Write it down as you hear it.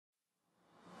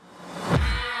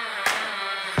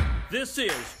This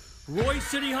is Royse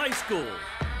City High School,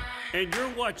 and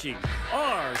you're watching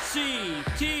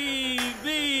Rctv.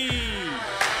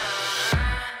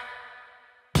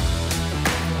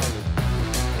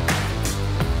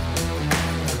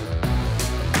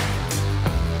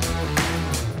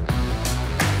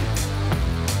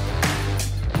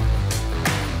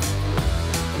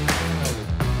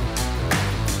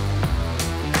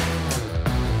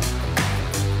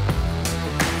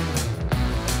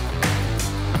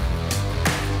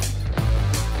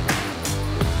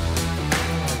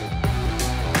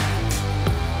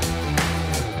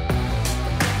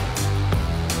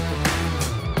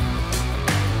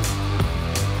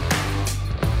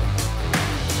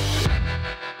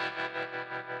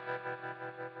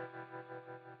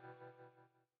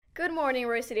 Good morning,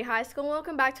 Royse City High School, and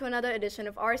welcome back to another edition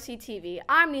of Rctv.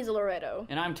 I'm Nisa Loretto.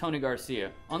 And I'm Tony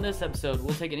Garcia. On this episode,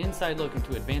 we'll take an inside look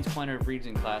into advanced quantitative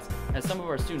reasoning class as some of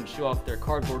our students show off their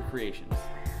cardboard creations.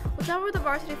 We'll travel with the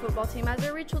varsity football team as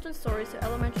they read children's stories to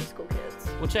elementary school kids.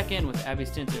 We'll check in with Abby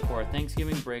Stinson for our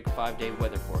Thanksgiving break 5-day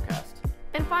weather forecast.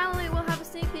 And finally, we'll have a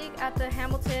sneak peek at the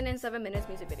Hamilton in 7 Minutes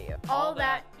music video. All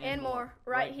that and more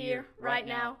right here, right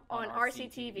now on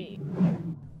Rctv.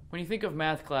 When you think of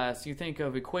math class, you think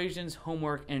of equations,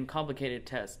 homework, and complicated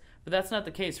tests. But that's not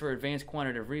the case for advanced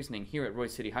quantitative reasoning here at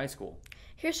Royse City High School.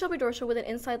 Here's Shelby Dorsha with an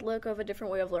inside look of a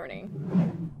different way of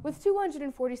learning. With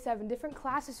 247 different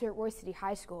classes here at Royse City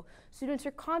High School, students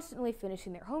are constantly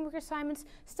finishing their homework assignments,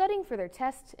 studying for their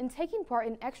tests, and taking part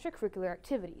in extracurricular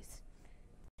activities.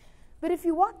 But if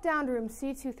you walk down to room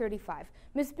C235,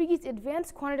 Ms. Biggie's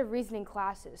advanced quantitative reasoning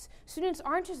classes, students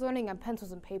aren't just learning on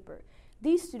pencils and paper.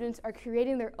 These students are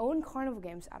creating their own carnival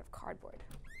games out of cardboard.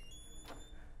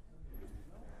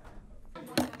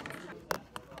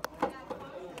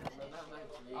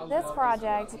 This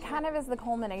project kind of is the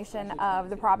culmination of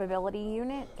the probability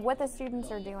unit. What the students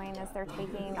are doing is they're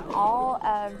taking all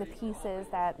of the pieces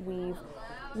that we've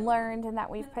learned and that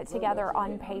we've put together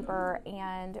on paper,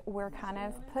 and we're kind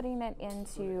of putting it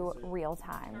into real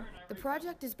time. The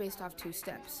project is based off 2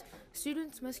 steps.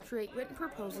 Students must create written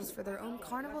proposals for their own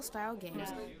carnival-style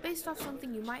games based off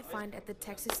something you might find at the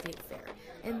Texas State Fair,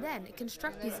 and then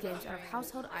construct these games out of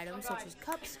household items such as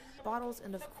cups, bottles,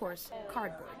 and of course,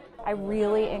 cardboard. I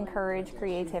really encourage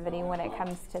creativity when it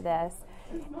comes to this.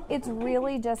 It's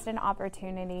really just an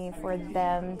opportunity for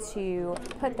them to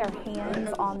put their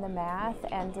hands on the math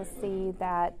and to see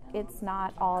that it's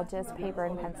not all just paper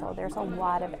and pencil. There's a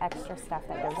lot of extra stuff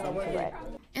that goes into it.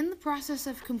 In the process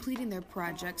of completing their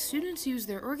project, students use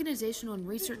their organizational and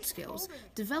research skills,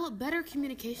 develop better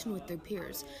communication with their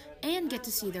peers, and get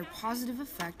to see their positive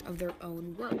effect of their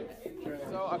own work.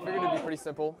 So I figured it'd be pretty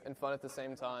simple and fun at the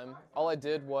same time. All I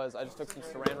did was I just took some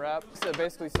saran wrap. So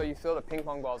basically, you throw the ping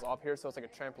pong balls off here, so it's like a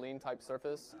trampoline type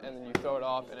surface, and then you throw it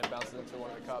off and it bounces into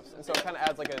one of the cups. And so it kind of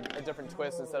adds like a different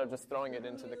twist instead of just throwing it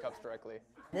into the cups directly.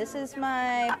 This is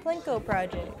my Plinko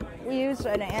project. We used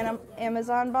an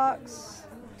Amazon box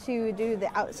to do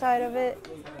the outside of it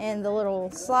and the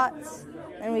little slots.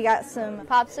 And we got some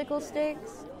popsicle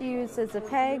sticks used as the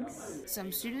pegs.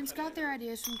 Some students got their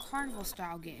ideas from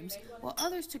carnival-style games, while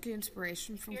others took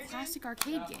inspiration from classic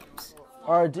arcade games.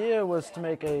 Our idea was to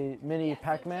make a mini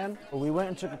Pac-Man. We went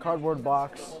and took a cardboard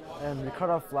box and we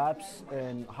cut off flaps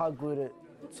and hot glued it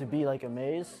to be like a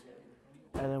maze.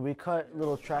 And then we cut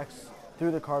little tracks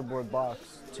through the cardboard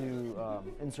box to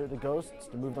insert the ghosts,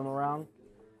 to move them around.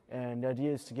 And the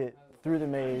idea is to get through the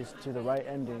maze to the right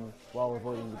ending while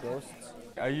avoiding the ghosts.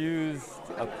 I used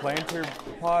a planter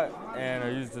pot and I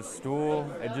used a stool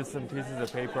and just some pieces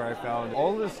of paper I found.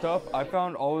 I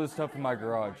found all this stuff in my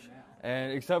garage,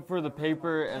 and except for the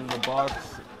paper and the box,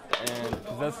 and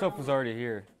that stuff was already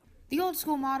here. The old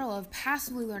school model of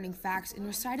passively learning facts and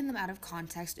reciting them out of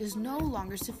context is no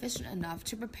longer sufficient enough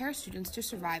to prepare students to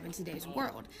survive in today's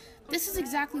world. This is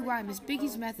exactly why Ms.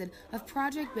 Biggie's method of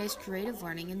project-based creative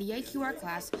learning in the AQR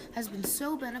class has been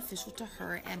so beneficial to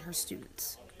her and her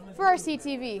students. For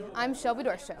Rctv, I'm Shelby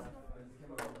Dorsha.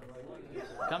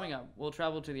 Coming up, we'll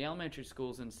travel to the elementary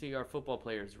schools and see our football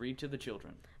players read to the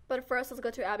children. But first, let's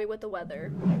go to Abby with the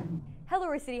weather. Hello,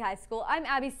 Royse City High School. I'm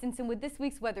Abby Stinson with this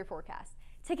week's weather forecast.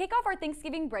 To kick off our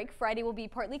Thanksgiving break, Friday will be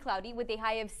partly cloudy with a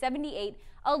high of 78,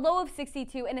 a low of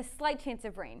 62, and a slight chance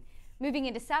of rain. Moving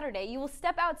into Saturday, you will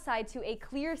step outside to a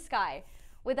clear sky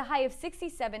with a high of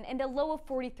 67 and a low of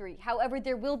 43. However,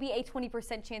 there will be a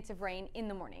 20% chance of rain in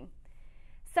the morning.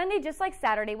 Sunday, just like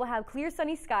Saturday, will have clear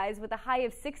sunny skies with a high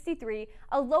of 63,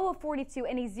 a low of 42,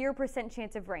 and a 0%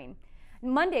 chance of rain.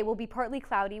 Monday will be partly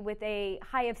cloudy with a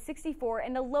high of 64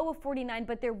 and a low of 49,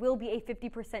 but there will be a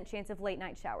 50% chance of late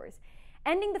night showers.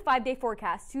 Ending the 5-day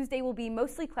forecast, Tuesday will be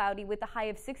mostly cloudy with a high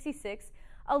of 66,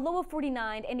 a low of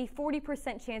 49, and a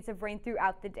 40% chance of rain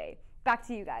throughout the day. Back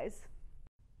to you guys.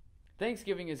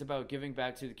 Thanksgiving is about giving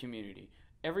back to the community.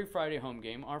 Every Friday home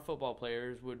game, our football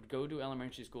players would go to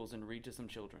elementary schools and read to some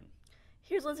children.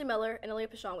 Here's Lindsay Miller and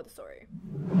Aaliyah Pashon with the story.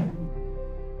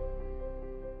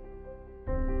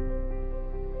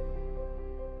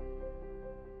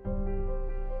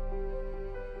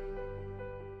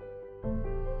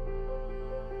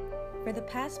 For the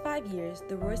past 5 years,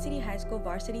 the Royse City High School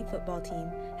varsity football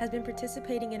team has been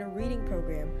participating in a reading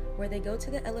program where they go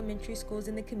to the elementary schools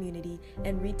in the community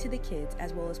and read to the kids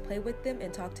as well as play with them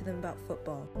and talk to them about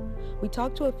football. We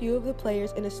talked to a few of the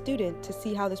players and a student to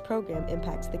see how this program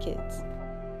impacts the kids.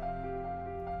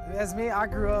 As me, I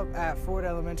grew up at Ford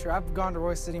Elementary. I've gone to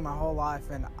Royse City my whole life,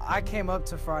 and I came up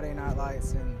to Friday Night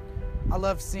Lights, and I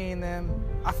loved seeing them.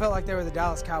 I felt like they were the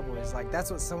Dallas Cowboys. Like,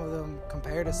 that's what some of them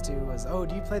compared us to was, oh,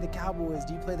 do you play the Cowboys?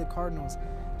 Do you play the Cardinals?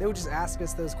 They would just ask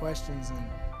us those questions, and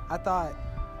I thought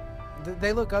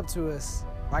they look up to us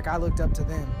like I looked up to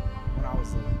them when I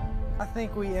was little. I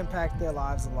think we impact their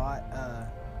lives a lot.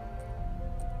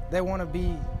 They want to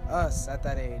be us at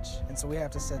that age, and so we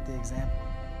have to set the example.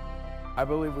 I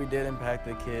believe we did impact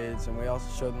the kids, and we also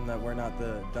showed them that we're not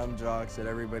the dumb jocks that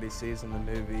everybody sees in the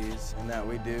movies, and that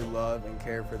we do love and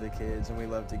care for the kids, and we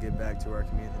love to give back to our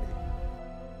community.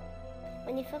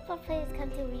 When the football players come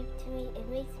to read to me, it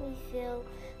makes me feel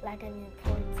like I'm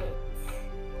important.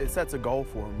 It sets a goal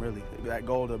for them, really. That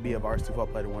goal to be a varsity football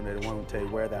player one day, the one to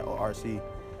wear that RC.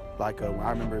 Like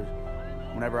I remember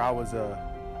whenever I was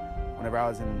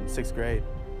in 6th grade,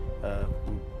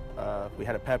 we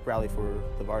had a pep rally for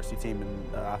the varsity team,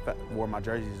 and I wore my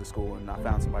jerseys to school, and I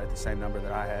found somebody at the same number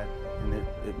that I had, and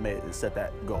it set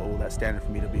that goal, that standard for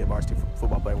me to be a varsity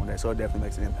football player one day, so it definitely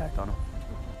makes an impact on them.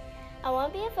 I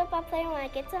want to be a football player when I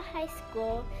get to high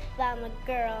school, but I'm a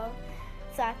girl,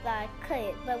 so I thought I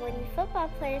could. But when the football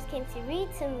players came to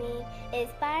read to me, it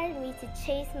inspired me to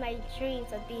chase my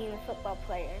dreams of being a football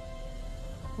player.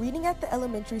 Reading at the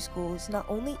elementary schools not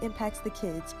only impacts the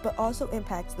kids, but also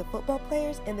impacts the football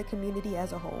players and the community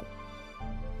as a whole.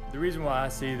 The reason why I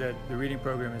see that the reading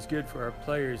program is good for our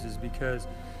players is because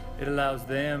it allows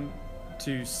them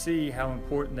to see how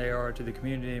important they are to the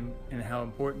community and how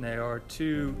important they are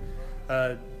to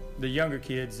the younger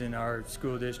kids in our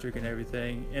school district and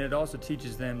everything. And it also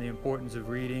teaches them the importance of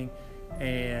reading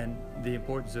and the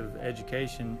importance of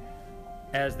education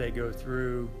as they go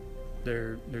through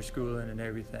their schooling and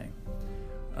everything.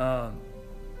 Other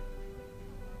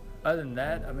than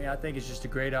that, I mean, I think it's just a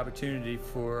great opportunity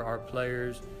for our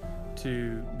players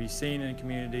to be seen in the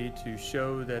community, to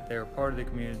show that they're part of the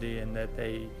community and that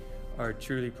they are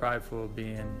truly prideful of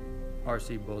being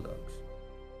RC Bulldogs.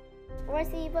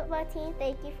 Varsity football team,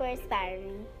 thank you for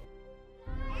inspiring me.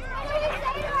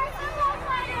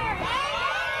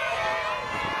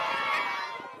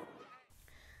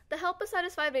 The Help Us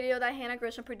Satisfy video that Hannah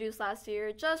Grisham produced last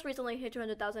year just recently hit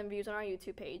 200,000 views on our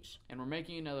YouTube page. And we're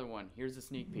making another one. Here's a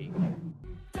sneak peek.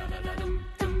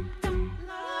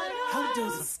 How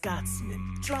does a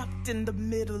Scotsman, dropped in the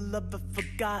middle of a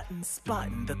forgotten spot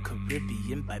in the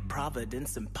Caribbean by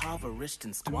Providence, impoverished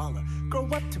and squalor, grow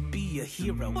up to be a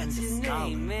hero and a scholar?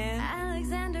 Name, man?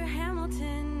 Alexander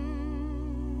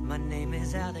Hamilton. My name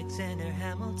is Alexander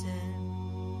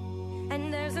Hamilton.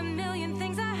 And there's a million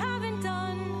things I haven't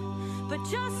done, but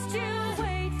just you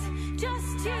wait,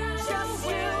 just you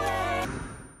wait.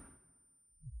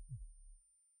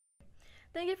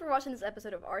 Thank you for watching this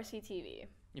episode of Rctv.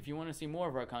 If you want to see more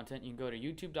of our content, you can go to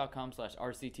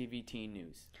youtube.com/RCTV Teen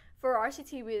News. For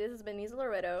Rctv, this has been Nisa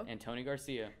Loretto and Tony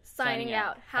Garcia. Signing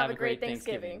out. Have a great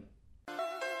Thanksgiving.